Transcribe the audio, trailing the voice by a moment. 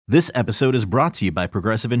This episode is brought to you by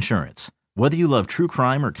Progressive Insurance. Whether you love true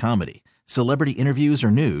crime or comedy, celebrity interviews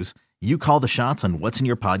or news, you call the shots on what's in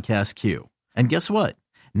your podcast queue. And guess what?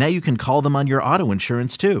 Now you can call them on your auto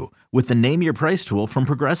insurance too with the Name Your Price tool from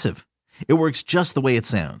Progressive. It works just the way it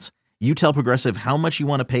sounds. You tell Progressive how much you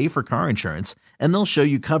want to pay for car insurance, and they'll show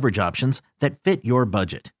you coverage options that fit your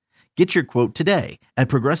budget. Get your quote today at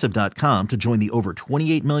Progressive.com to join the over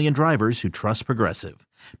 28 million drivers who trust Progressive.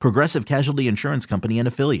 Progressive Casualty Insurance Company and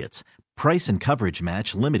Affiliates. Price and coverage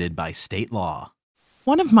match limited by state law.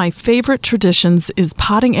 One of my favorite traditions is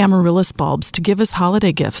potting amaryllis bulbs to give as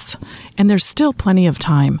holiday gifts. And there's still plenty of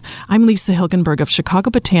time. I'm Lisa Hilgenberg of Chicago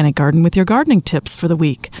Botanic Garden with your gardening tips for the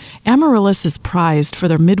week. Amaryllis is prized for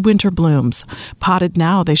their midwinter blooms. Potted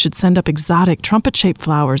now, they should send up exotic trumpet-shaped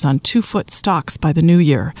flowers on 2-foot stalks by the new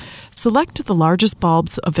year. Select the largest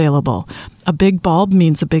bulbs available. A big bulb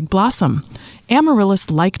means a big blossom. Amaryllis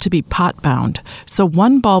like to be pot-bound, so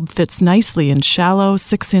one bulb fits nicely in shallow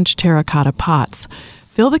 6-inch terracotta pots.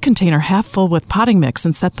 Fill the container half full with potting mix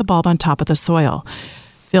and set the bulb on top of the soil.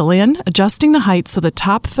 Fill in, adjusting the height so the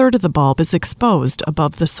top third of the bulb is exposed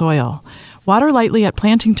above the soil. Water lightly at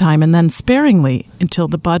planting time and then sparingly until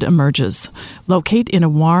the bud emerges. Locate in a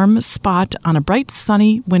warm spot on a bright,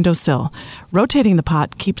 sunny windowsill. Rotating the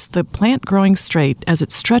pot keeps the plant growing straight as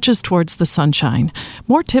it stretches towards the sunshine.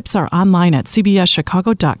 More tips are online at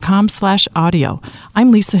cbschicago.com/audio.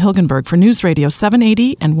 I'm Lisa Hilgenberg for News Radio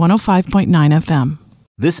 780 and 105.9 FM.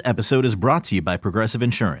 This episode is brought to you by Progressive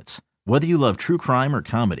Insurance. Whether you love true crime or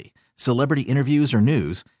comedy, celebrity interviews or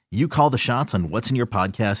news, you call the shots on what's in your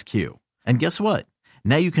podcast queue. And guess what?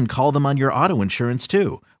 Now you can call them on your auto insurance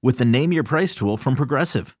too with the Name Your Price tool from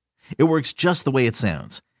Progressive. It works just the way it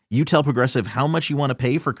sounds. You tell Progressive how much you want to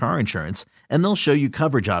pay for car insurance, and they'll show you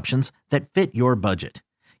coverage options that fit your budget.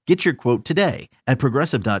 Get your quote today at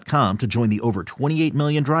Progressive.com to join the over 28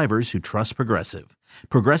 million drivers who trust Progressive.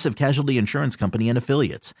 Progressive Casualty Insurance Company and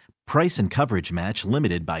Affiliates. Price and coverage match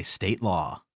limited by state law.